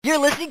You're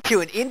listening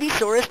to an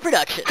Indiesaurus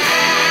production.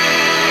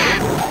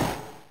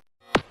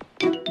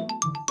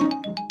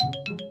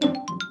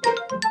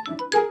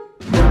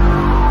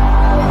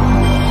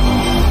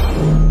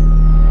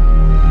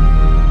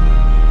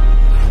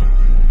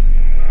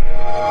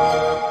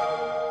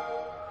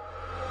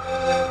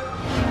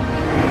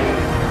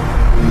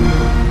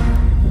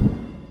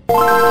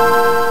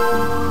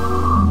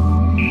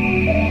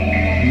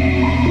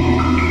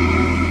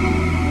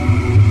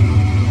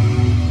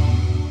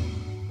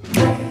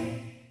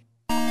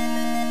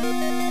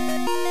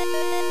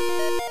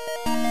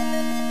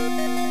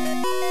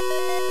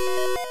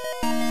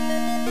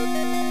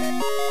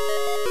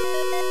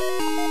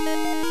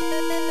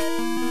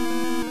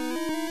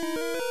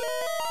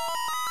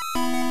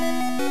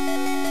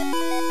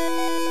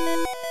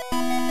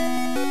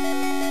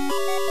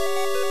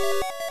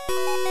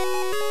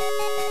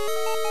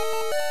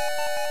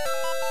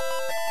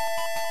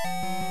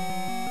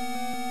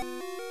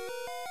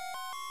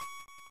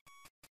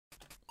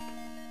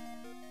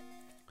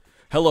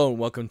 Hello and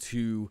welcome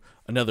to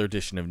another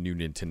edition of New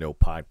Nintendo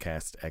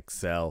Podcast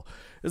XL.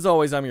 As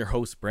always, I'm your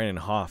host, Brandon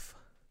Hoff,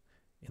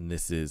 and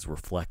this is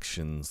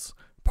Reflections,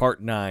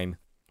 Part 9,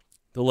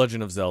 The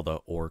Legend of Zelda,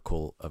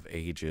 Oracle of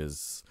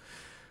Ages.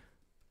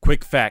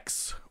 Quick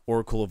facts,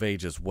 Oracle of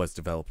Ages was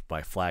developed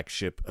by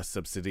Flagship, a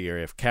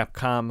subsidiary of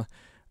Capcom.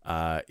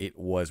 It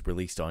was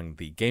released on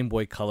the Game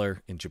Boy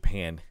Color in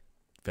Japan,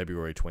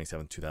 February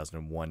 27,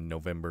 2001,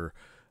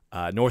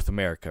 North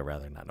America,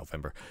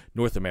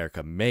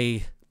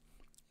 May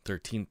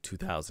 13th,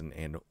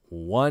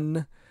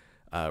 2001,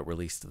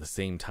 released at the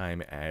same time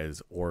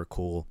as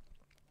Oracle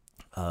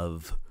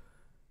of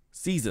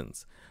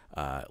Seasons.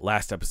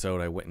 Last episode,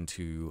 I went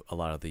into a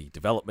lot of the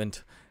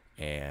development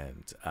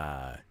and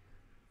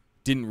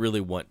didn't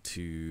really want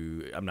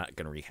to. I'm not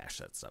going to rehash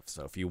that stuff.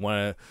 So if you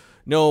want to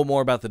know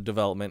more about the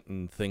development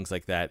and things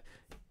like that,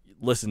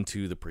 listen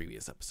to the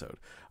previous episode.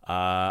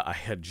 I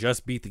had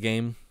just beat the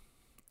game.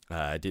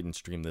 I didn't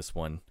stream this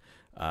one.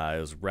 It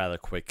was rather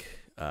quick.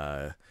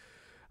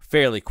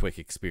 Fairly quick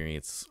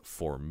experience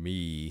for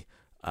me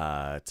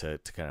to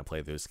kind of play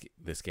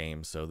this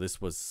game. So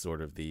this was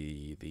sort of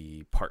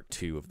the part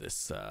 2 of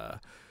this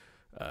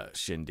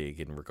shindig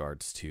in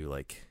regards to,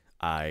 like,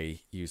 I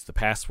used the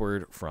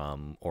password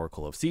from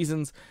Oracle of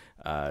Seasons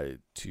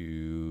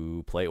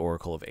to play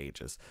Oracle of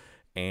Ages.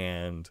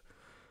 And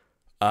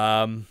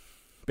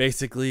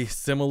basically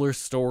similar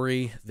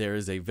story. There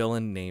is a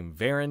villain named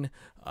Varen.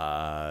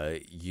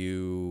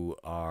 You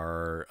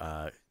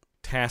are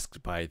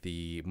tasked by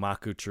the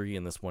Maku tree.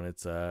 In this one,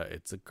 it's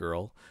a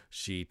girl.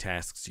 She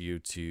tasks you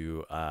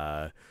to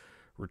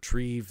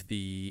retrieve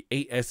the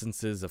 8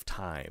 essences of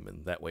time,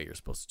 and that way you're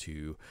supposed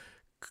to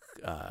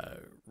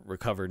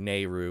recover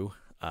Nehru,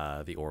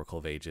 the Oracle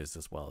of Ages,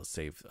 as well as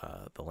save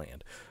the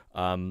land.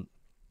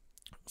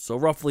 So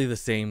roughly the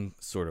same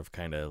sort of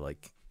kind of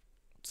like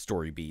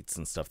story beats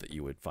and stuff that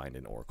you would find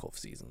in Oracle of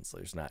Seasons.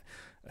 There's not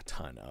a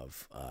ton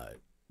of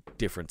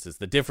differences.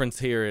 The difference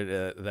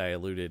here that I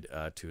alluded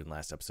to in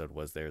last episode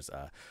was there's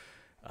a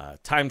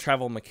time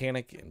travel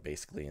mechanic, and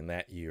basically in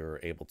that you're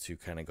able to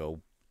kind of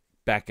go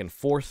back and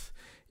forth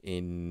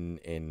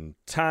in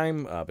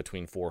time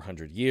between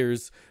 400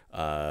 years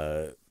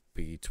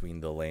between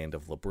the land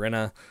of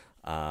Labrina.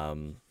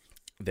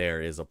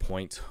 There is a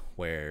point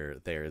where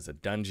there is a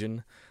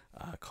dungeon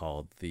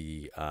called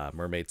the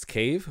Mermaid's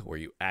Cave, where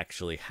you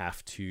actually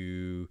have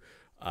to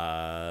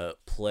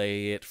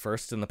play it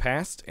first in the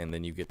past, and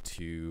then you get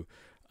to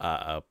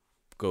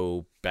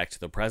go back to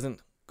the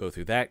present, go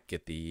through that,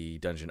 get the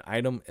dungeon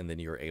item, and then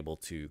you're able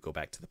to go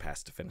back to the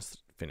past to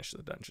finish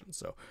the dungeon.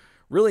 So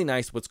really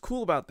nice. What's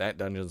cool about that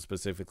dungeon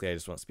specifically, I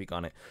just want to speak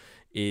on it,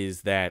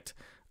 is that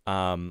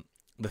the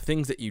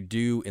things that you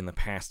do in the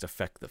past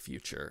affect the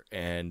future.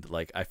 And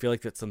like, I feel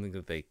like that's something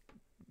that they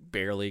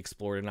barely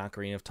explored in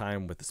Ocarina of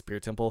Time with the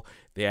Spirit Temple.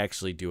 They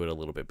actually do it a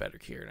little bit better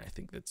here, and I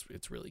think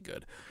it's really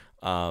good.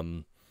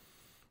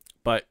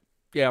 But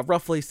yeah,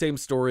 roughly same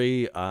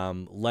story,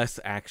 less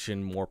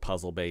action, more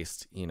puzzle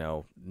based,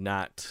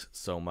 not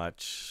so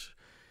much.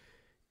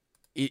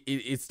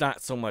 It's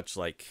not so much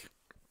like,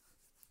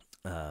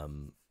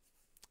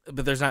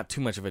 but there's not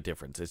too much of a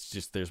difference. It's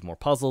just, there's more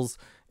puzzles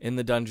in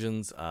the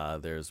dungeons.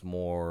 There's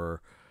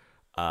more,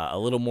 a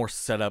little more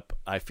setup,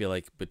 I feel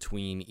like,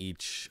 between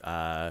each,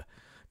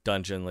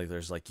 dungeon. Like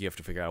there's like, you have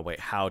to figure out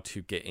how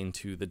to get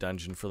into the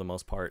dungeon for the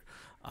most part,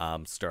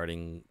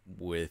 starting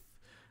with,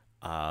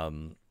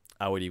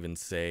 I would even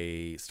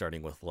say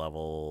starting with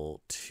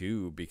level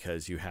 2,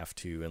 because you have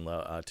to,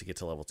 to get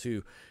to level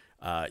 2,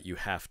 you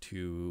have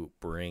to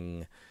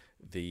bring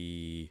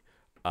the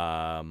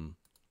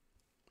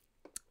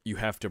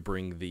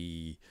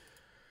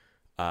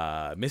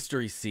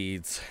mystery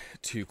seeds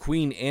to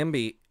Queen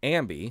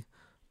Ambi,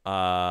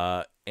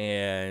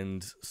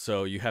 and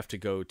so you have to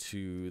go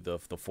to the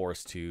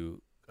forest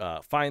to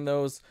find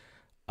those,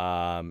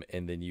 and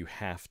then you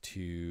have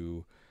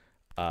to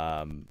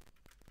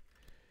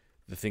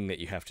the thing that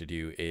you have to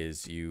do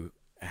is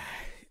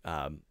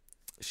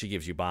she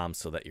gives you bombs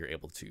so that you're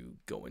able to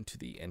go into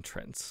the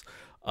entrance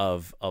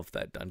of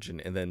that dungeon.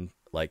 And then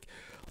like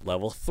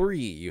level 3,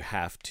 you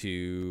have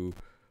to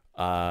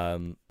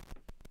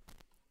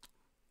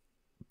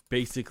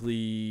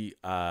basically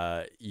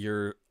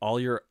you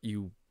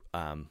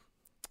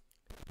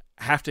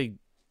have to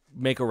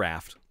make a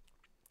raft,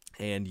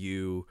 and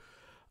you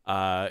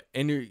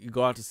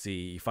go out to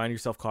sea. You find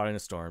yourself caught in a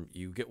storm.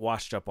 You get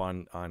washed up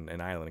on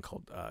an island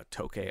called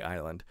Tokay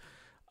Island,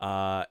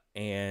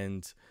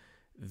 and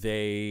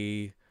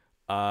they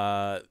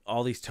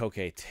all these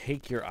Tokay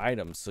take your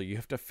items. So you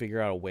have to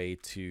figure out a way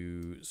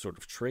to sort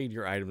of trade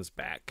your items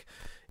back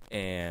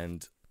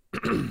and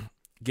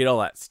get all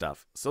that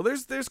stuff. So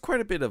there's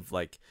quite a bit of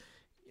like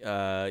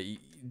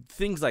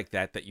things like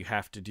that you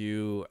have to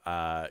do.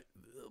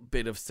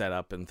 Bit of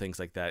setup and things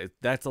like that.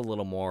 That's a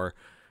little more.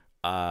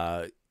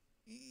 I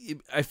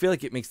feel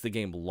like it makes the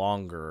game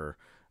longer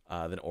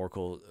than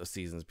Oracle of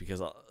Seasons,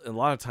 because a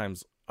lot of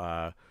times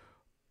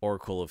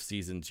Oracle of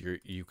Seasons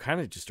you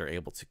kind of just are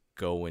able to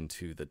go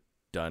into the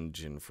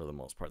dungeon for the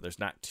most part. There's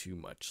not too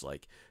much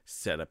like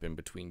setup in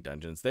between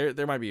dungeons.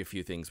 There might be a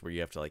few things where you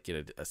have to like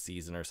get a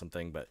season or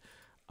something, but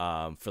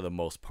for the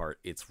most part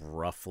it's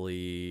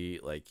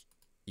roughly like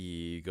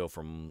you go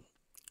from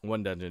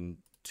one dungeon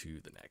to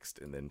the next,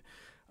 and then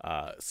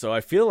so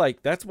I feel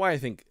like that's why I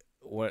think,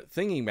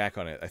 thinking back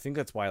on it, I think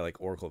that's why I like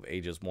Oracle of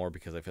Ages more,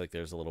 because I feel like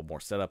there's a little more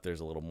setup,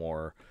 there's a little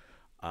more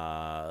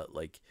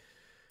like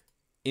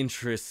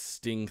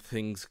interesting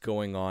things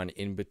going on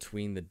in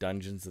between the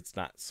dungeons. It's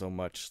not so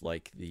much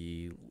like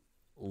the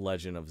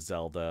Legend of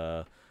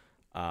Zelda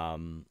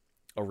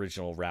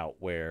original route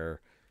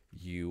where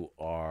you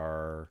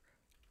are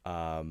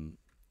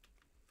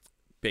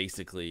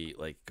basically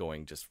like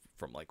going just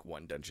from like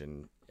one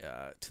dungeon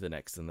to the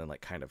next, and then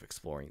like kind of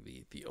exploring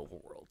the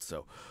overworld.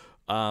 So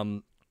I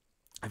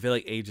feel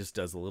like Aegis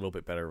does a little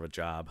bit better of a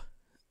job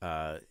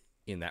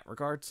in that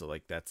regard. So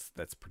like that's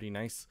pretty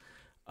nice.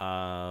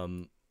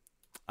 The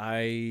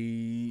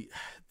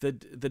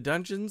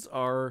dungeons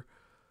are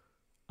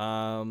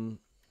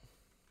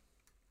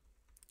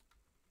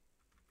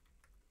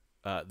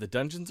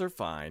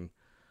fine.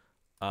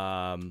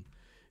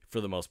 For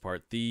the most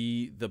part,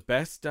 the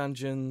best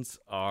dungeons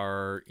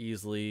are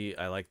easily,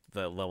 I like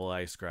the level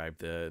I described,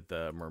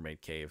 the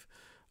Mermaid Cave.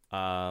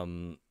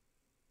 The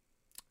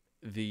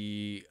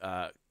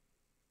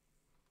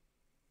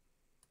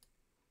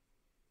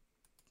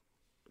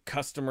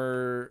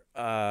customer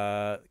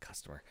I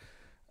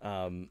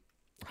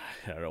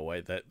don't know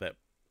why that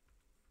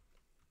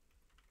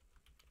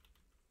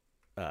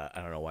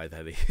I don't know why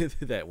that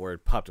that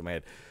word popped in my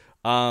head.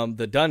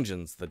 The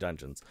dungeons.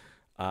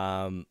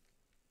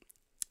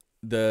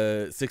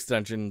 The sixth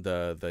dungeon,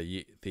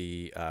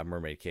 the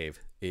Mermaid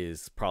Cave,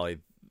 is probably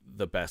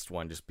the best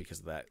one, just because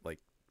of that like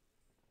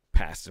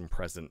past and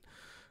present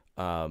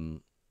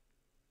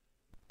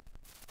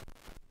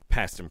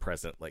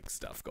like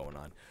stuff going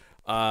on.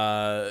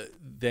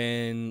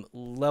 Then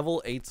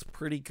level 8's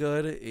pretty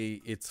good.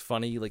 It's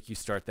funny, like you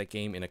start that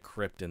game in a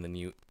crypt and then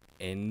you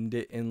end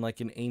it in like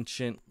an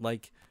ancient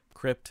like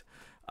crypt.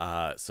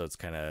 So it's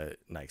kind of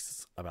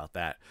nice about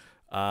that.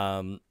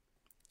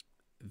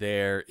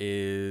 There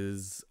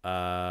is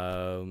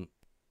a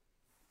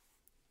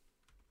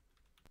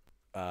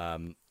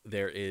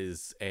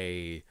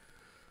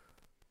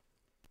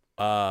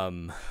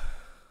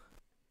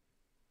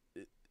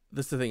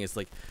this is the thing, is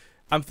like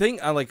I'm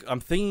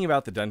thinking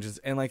about the dungeons,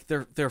 and like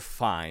they're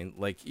fine.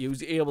 Like you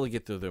was able to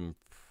get through them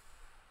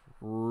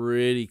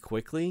pretty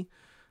quickly.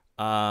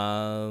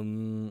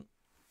 And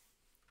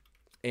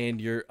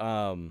you're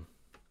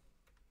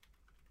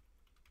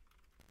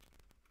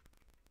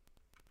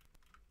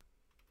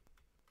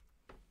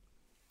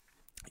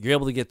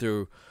able to get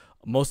through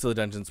most of the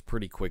dungeons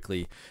pretty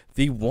quickly.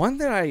 The one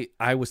that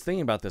I was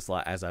thinking about this a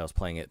lot as I was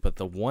playing it, but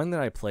the one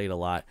that I played a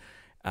lot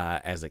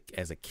as a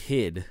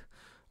kid,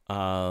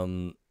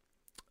 that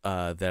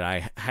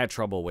I had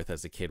trouble with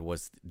as a kid,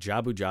 was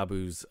Jabu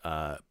Jabu's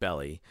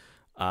belly.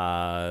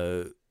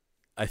 I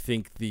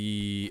think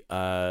the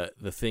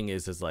thing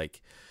is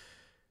like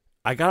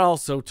I got all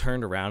so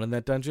turned around in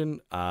that dungeon.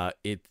 So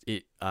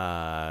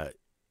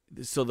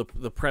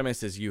the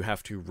premise is you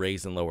have to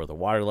raise and lower the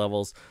water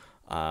levels.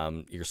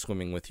 You're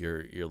swimming with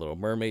your little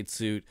mermaid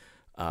suit,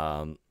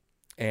 and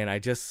I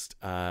just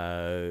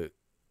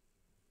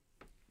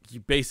you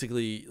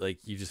basically like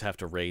you just have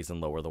to raise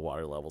and lower the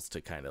water levels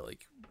to kind of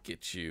like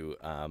get you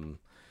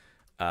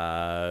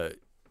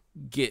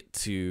get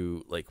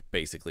to like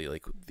basically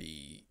like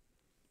the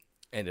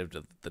end of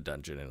the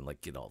dungeon and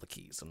like get all the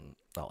keys and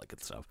all that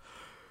good stuff.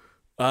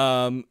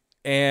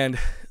 And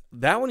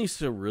that one used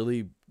to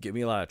really give me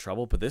a lot of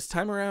trouble, but this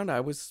time around I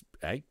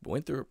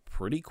went through it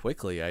pretty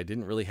quickly. I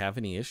didn't really have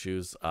any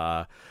issues.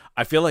 I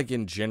feel like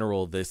in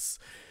general this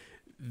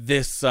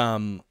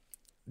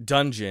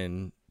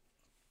dungeon,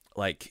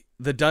 like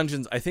the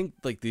dungeons, I think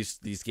like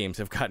these games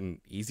have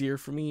gotten easier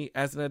for me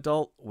as an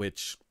adult,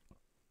 which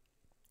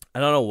I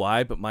don't know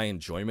why, but my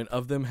enjoyment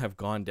of them have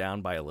gone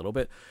down by a little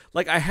bit.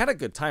 Like I had a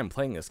good time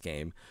playing this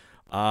game.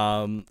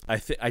 I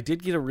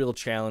did get a real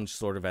challenge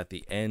sort of at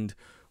the end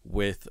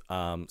with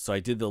so I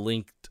did the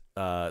linked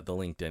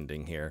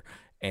ending here,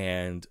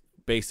 and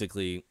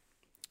basically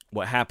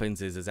what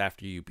happens is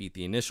after you beat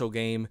the initial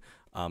game,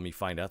 you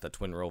find out that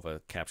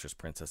Twinrova captures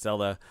Princess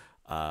Zelda.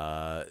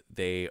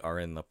 They are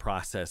in the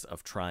process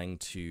of trying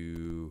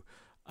to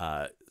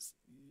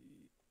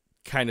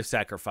kind of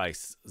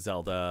sacrifice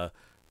Zelda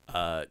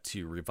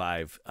to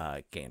revive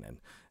Ganon.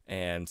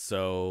 And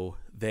so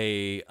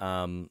they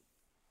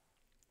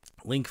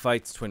Link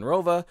fights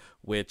Twinrova,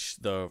 which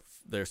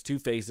there's two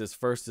phases.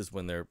 First is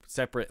when they're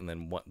separate, and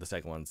then the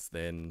second one's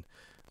then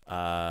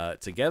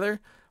together.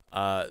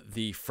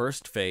 The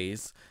first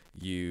phase,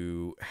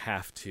 you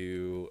have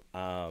to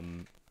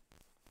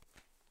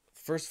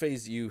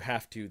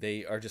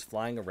they are just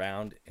flying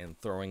around and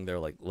throwing their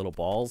like little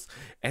balls.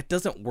 It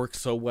doesn't work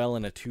so well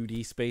in a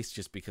 2D space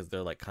just because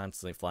they're like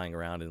constantly flying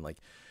around, and like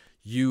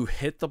you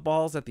hit the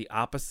balls at the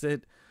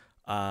opposite.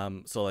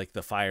 So like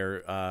the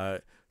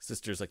fire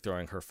sister's like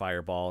throwing her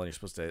fireball, and you're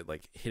supposed to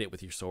like hit it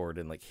with your sword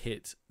and like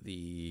hit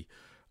the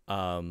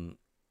the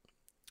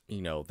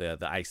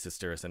ice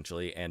sister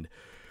essentially, and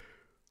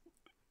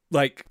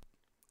like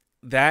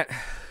that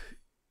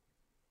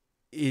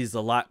is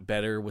a lot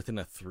better within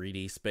a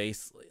 3D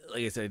space.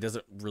 Like I said, it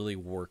doesn't really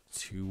work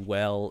too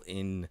well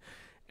in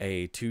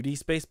a 2D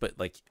space, but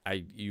like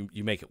you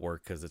make it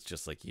work because it's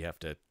just like you have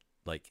to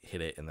like hit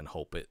it and then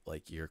hope it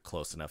like you're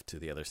close enough to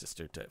the other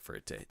sister for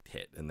it to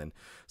hit, and then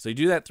so you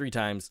do that 3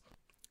 times.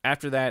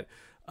 After that,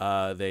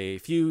 they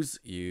fuse.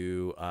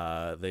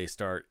 They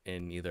start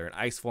in either an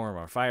ice form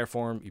or a fire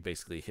form. You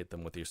basically hit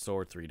them with your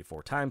sword 3 to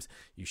 4 times.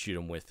 You shoot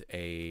them with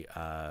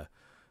a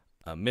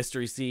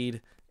mystery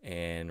seed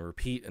and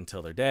repeat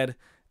until they're dead.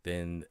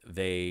 Then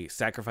they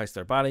sacrifice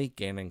their body.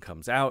 Ganon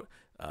comes out.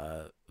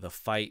 The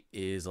fight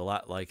is a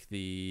lot like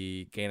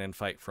the Ganon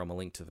fight from A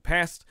Link to the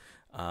Past.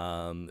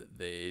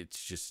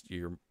 It's just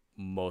you're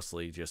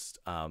mostly just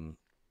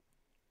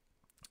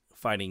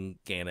fighting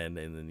Ganon,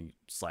 and then you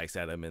slice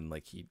at him, and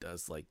like he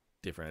does like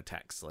different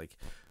attacks. Like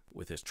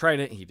with his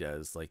trident, he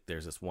does like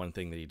there's this one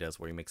thing that he does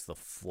where he makes the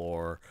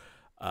floor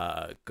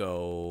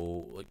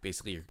go like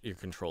basically your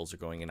controls are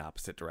going in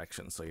opposite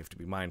directions, so you have to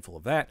be mindful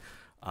of that.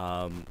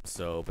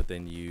 But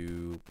then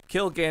you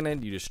kill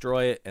Ganon, you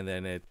destroy it, and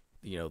then it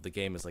the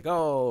game is like,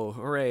 oh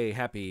hooray,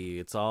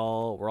 happy,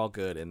 we're all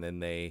good. And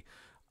then they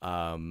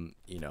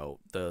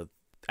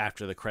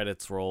after the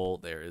credits roll,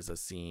 there is a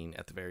scene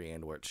at the very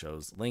end where it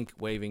shows Link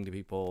waving to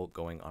people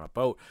going on a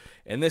boat.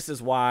 And this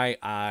is why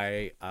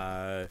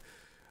I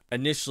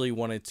initially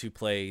wanted to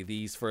play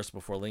these first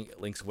before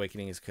Link's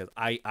Awakening, is because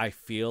I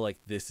feel like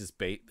this is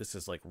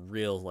like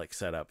real like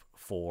setup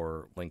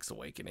for Link's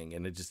Awakening,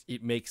 and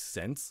it makes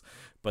sense,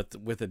 but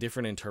with the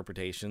different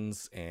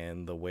interpretations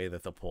and the way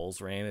that the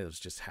polls ran, it was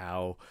just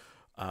how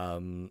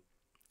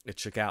it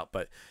shook out.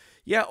 But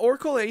yeah,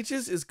 Oracle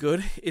Ages is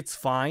good. It's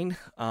fine.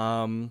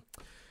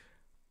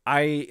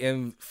 I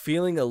am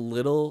feeling a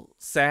little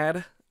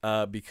sad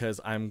because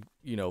I'm,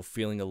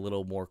 feeling a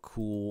little more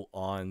cool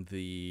on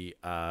the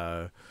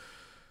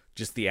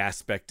just the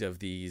aspect of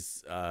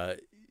these.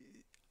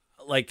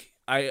 Like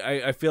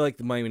I feel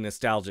like my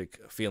nostalgic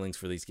feelings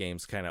for these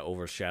games kind of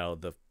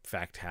overshadowed the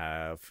fact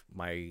have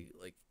my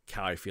like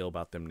how I feel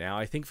about them now.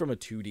 I think from a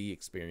 2D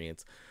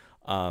experience,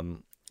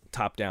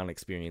 top-down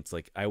experience,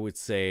 like I would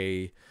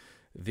say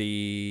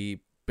the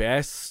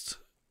best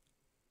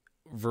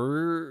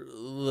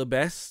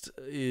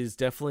is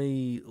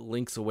definitely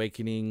Link's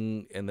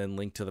Awakening, and then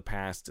Link to the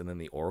Past, and then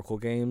the Oracle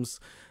games.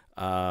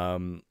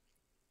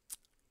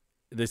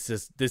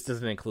 This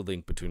doesn't include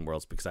Link Between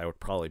Worlds, because I would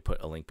probably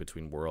put A Link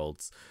Between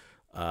Worlds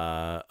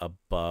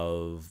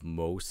above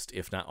most,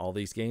 if not all,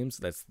 these games.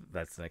 That's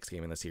the next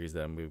game in the series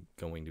that I'm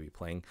going to be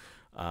playing.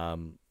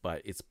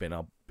 But it's been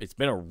a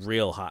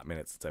real hot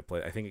minute since I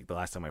played. I think the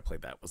last time I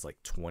played that was like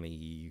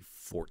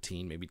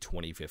 2014, maybe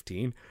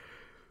 2015.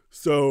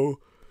 So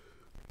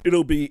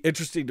it'll be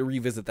interesting to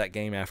revisit that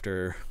game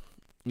after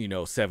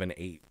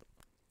 7-8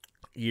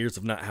 years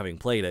of not having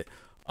played it.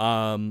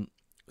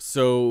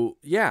 So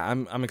yeah,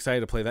 I'm excited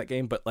to play that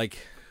game. But like,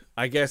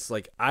 I guess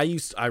like I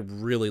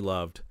really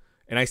loved,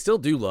 and I still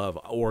do love,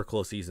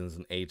 Oracle of Seasons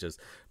and Ages,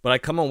 but I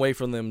come away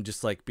from them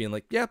just like being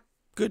like, yeah,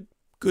 good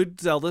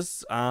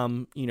Zeldas.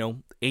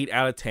 8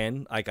 out of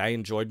 10. Like, I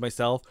enjoyed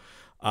myself.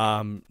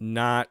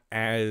 Not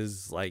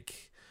as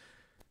like,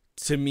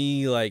 to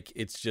me, like,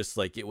 it's just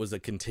like it was a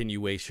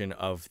continuation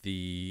of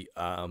the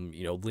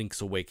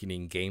Link's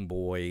Awakening Game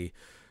Boy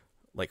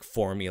like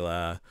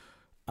formula.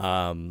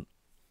 And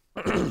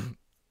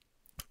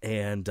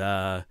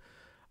I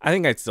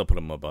think I'd still put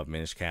them above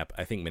Minish Cap.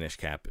 I think Minish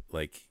Cap,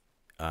 like,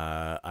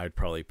 I'd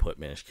probably put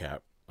Minish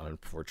Cap,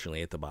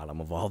 unfortunately, at the bottom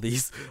of all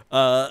these.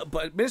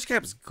 But Minish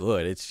Cap's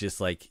good. It's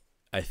just like,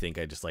 I think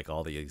I just like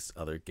all these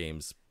other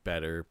games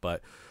better.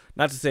 But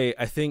not to say,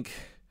 I think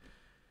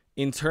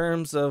in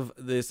terms of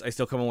this, I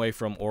still come away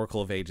from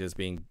Oracle of Ages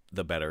being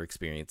the better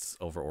experience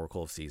over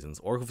Oracle of Seasons.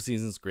 Oracle of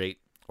Seasons, great.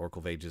 Oracle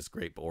of Ages,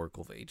 great. But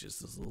Oracle of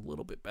Ages is a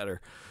little bit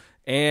better.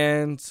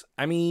 And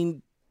I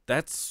mean,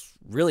 that's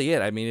really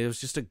it. I mean, it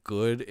was just a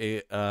good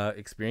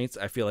experience.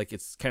 I feel like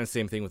it's kind of the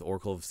same thing with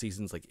Oracle of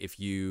Seasons. Like, if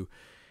you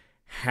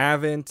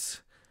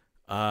haven't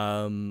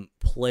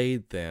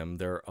played them,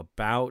 they're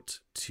about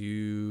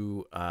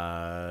to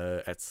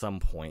at some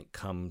point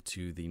come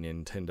to the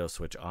Nintendo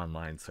Switch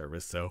Online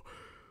service. So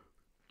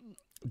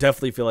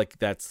definitely feel like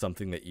that's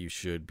something that you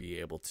should be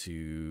able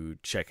to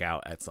check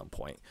out at some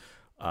point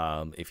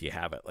if you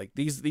haven't. Like,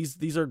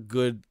 these are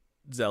good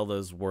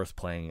Zelda's worth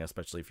playing,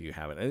 especially if you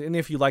haven't. And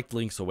if you liked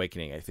Link's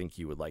Awakening, I think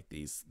you would like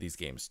these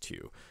games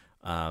too,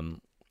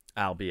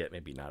 albeit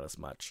maybe not as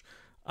much.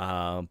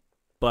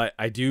 But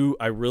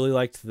I really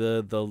liked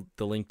the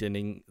linked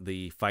ending,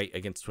 the fight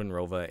against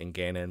Twinrova and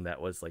Ganon.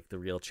 That was like the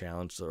real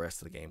challenge. The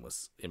rest of the game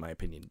was, in my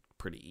opinion,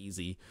 pretty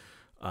easy.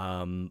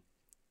 The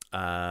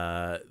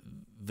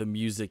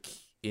music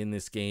in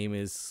this game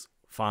is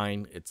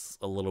fine. It's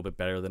a little bit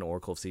better than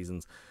Oracle of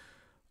Seasons.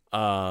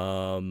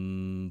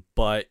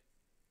 But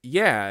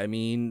yeah, I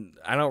mean,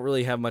 I don't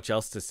really have much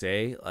else to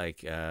say.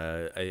 Like,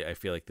 I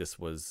feel like this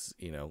was,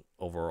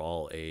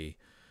 overall a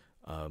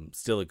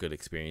still a good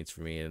experience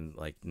for me. And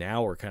like,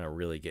 now we're kind of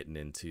really getting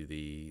into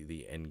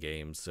the end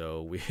game.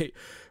 So we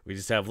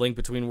just have Link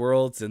Between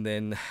Worlds, and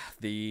then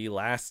the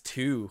last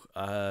two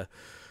of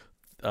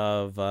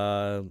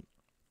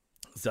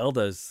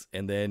Zeldas,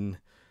 and then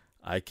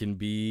I can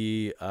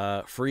be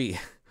free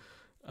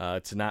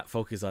to not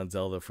focus on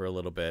Zelda for a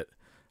little bit.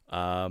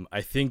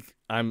 I think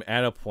I'm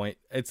at a point.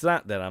 It's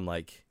not that I'm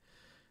like,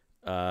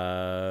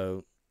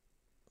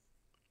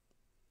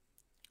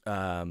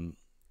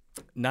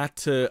 not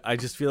to. I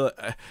just feel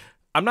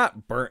I'm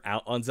not burnt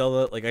out on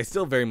Zelda. Like, I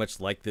still very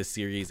much like this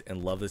series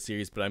and love this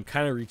series, but I'm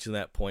kind of reaching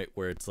that point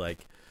where it's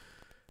like,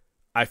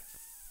 I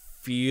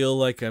feel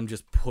like I'm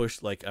just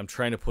pushed. Like, I'm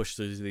trying to push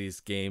through these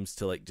games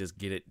to like just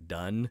get it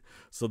done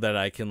so that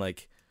I can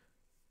like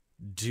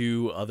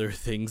do other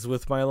things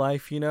with my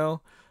life, and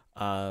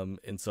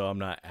so I'm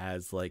not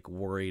as like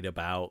worried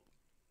about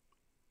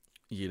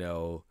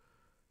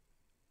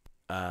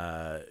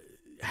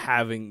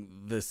having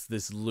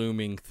this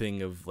looming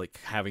thing of like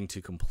having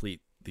to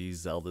complete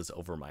these Zeldas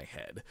over my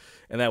head.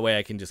 And that way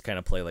I can just kind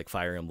of play like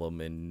Fire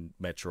Emblem and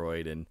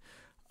Metroid. And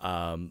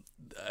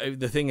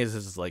the thing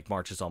is like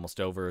March is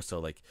almost over, so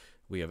like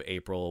we have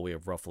April, we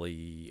have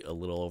roughly a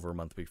little over a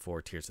month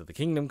before Tears of the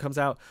Kingdom comes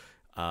out.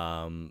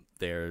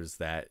 There's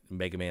that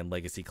Mega Man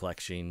Legacy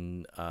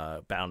Collection,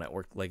 Battle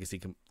Network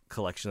Legacy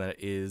Collection that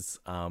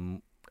is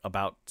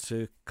about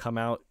to come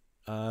out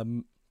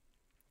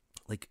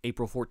like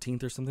April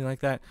 14th or something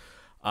like that.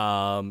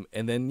 And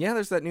then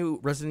there's that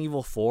new Resident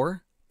Evil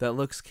 4 that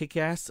looks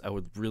kick-ass. I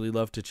would really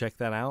love to check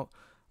that out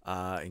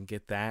and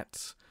get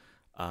that.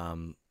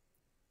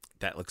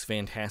 That looks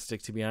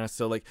fantastic, to be honest.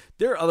 So like,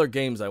 there are other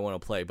games I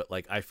want to play, but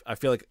like I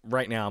feel like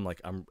right now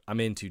I'm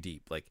in too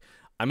deep. Like,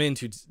 I'm in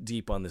too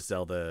deep on the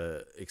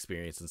Zelda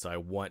experience, and so I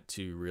want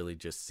to really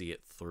just see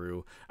it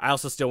through. I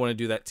also still want to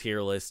do that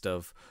tier list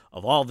of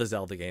all the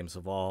Zelda games,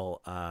 of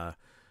all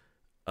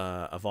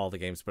the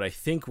games. But I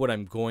think what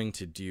I'm going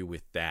to do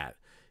with that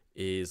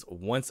is,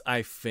 once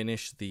I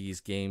finish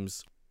these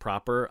games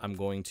proper, I'm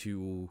going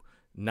to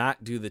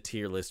not do the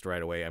tier list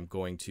right away. I'm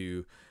going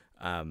to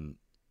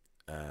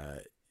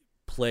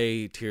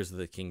play Tears of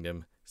the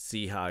Kingdom,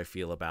 see how I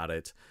feel about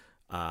it,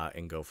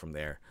 and go from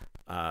there.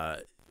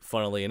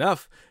 Funnily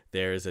enough,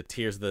 there's a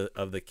Tears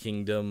of the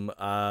Kingdom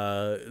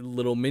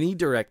little mini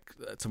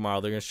direct tomorrow.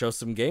 They're going to show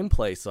some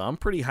gameplay, so I'm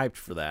pretty hyped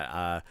for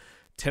that.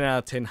 10 out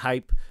of 10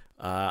 hype.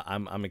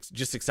 I'm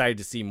just excited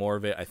to see more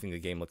of it. I think the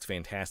game looks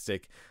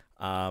fantastic.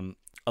 A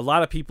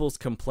lot of people's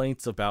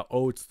complaints about,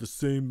 it's the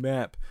same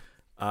map.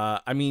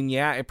 I mean,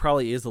 yeah, it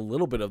probably is a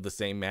little bit of the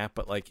same map,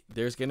 but like,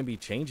 there's going to be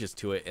changes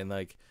to it, and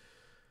like,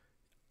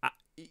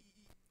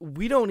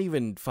 we don't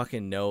even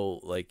fucking know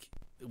like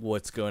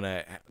what's going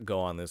to go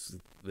on this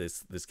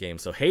game.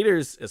 So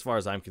haters, as far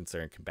as I'm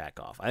concerned, can back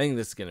off. I think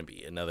this is going to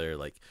be another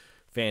like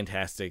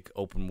fantastic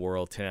open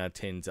world 10 out of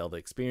 10 Zelda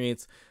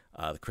experience.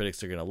 The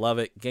critics are going to love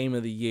it. Game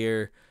of the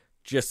year.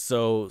 Just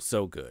so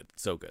good.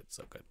 So good.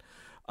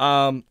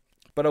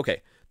 But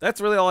okay, that's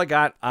really all I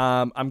got.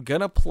 I'm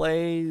going to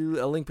play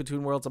A Link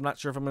Between Worlds. I'm not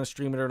sure if I'm going to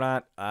stream it or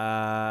not.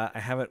 I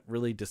haven't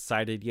really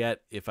decided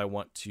yet if I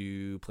want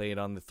to play it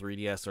on the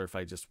 3DS or if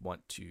I just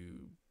want to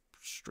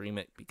stream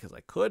it because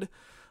I could.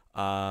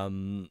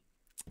 And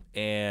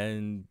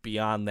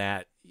beyond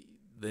that,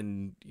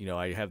 then,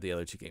 I have the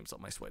other two games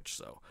on my Switch.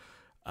 So,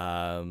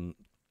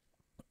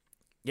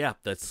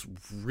 that's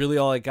really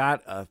all I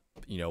got.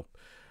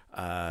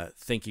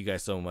 Thank you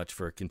guys so much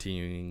for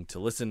continuing to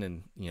listen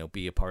and,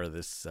 be a part of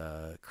this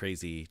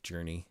crazy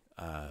journey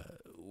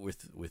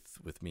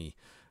with me.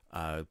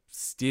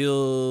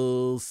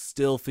 Still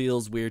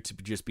feels weird to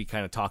just be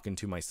kind of talking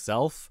to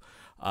myself,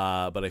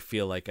 but I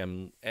feel like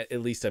I'm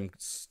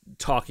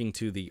talking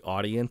to the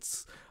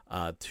audience,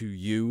 to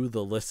you,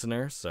 the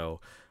listener. So,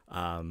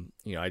 I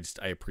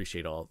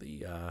appreciate all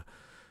the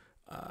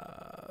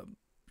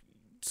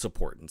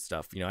support and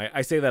stuff.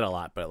 I say that a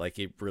lot, but like,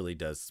 it really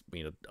does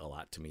mean a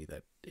lot to me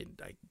that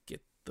I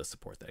get the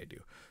support that I do.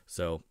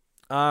 So,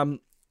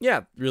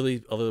 yeah,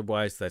 really,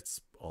 otherwise,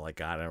 that's all I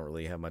got. I don't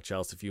really have much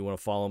else. If you want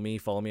to follow me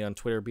on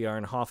Twitter,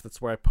 BRNHoff.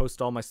 That's where I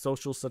post all my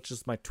socials, such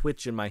as my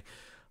Twitch and my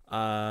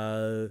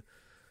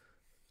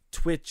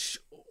Twitch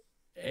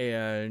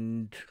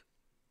and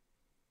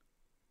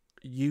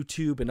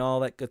YouTube and all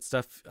that good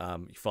stuff.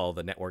 You follow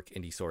the network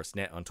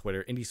IndieSourceNet on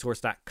Twitter,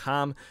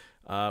 indiesource.com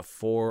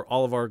for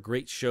all of our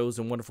great shows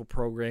and wonderful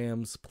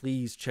programs.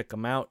 Please check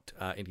them out.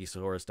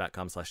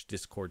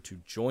 indiesource.com/Discord to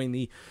join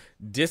the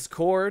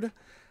Discord.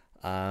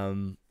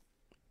 And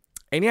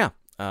yeah,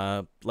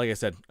 like I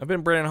said, I've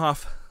been Brandon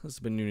Hoff. This has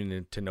been New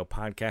Nintendo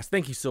Podcast.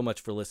 Thank you so much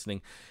for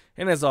listening.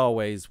 And as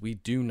always, we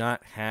do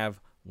not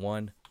have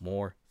one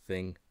more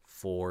thing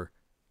for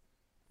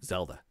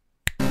Zelda.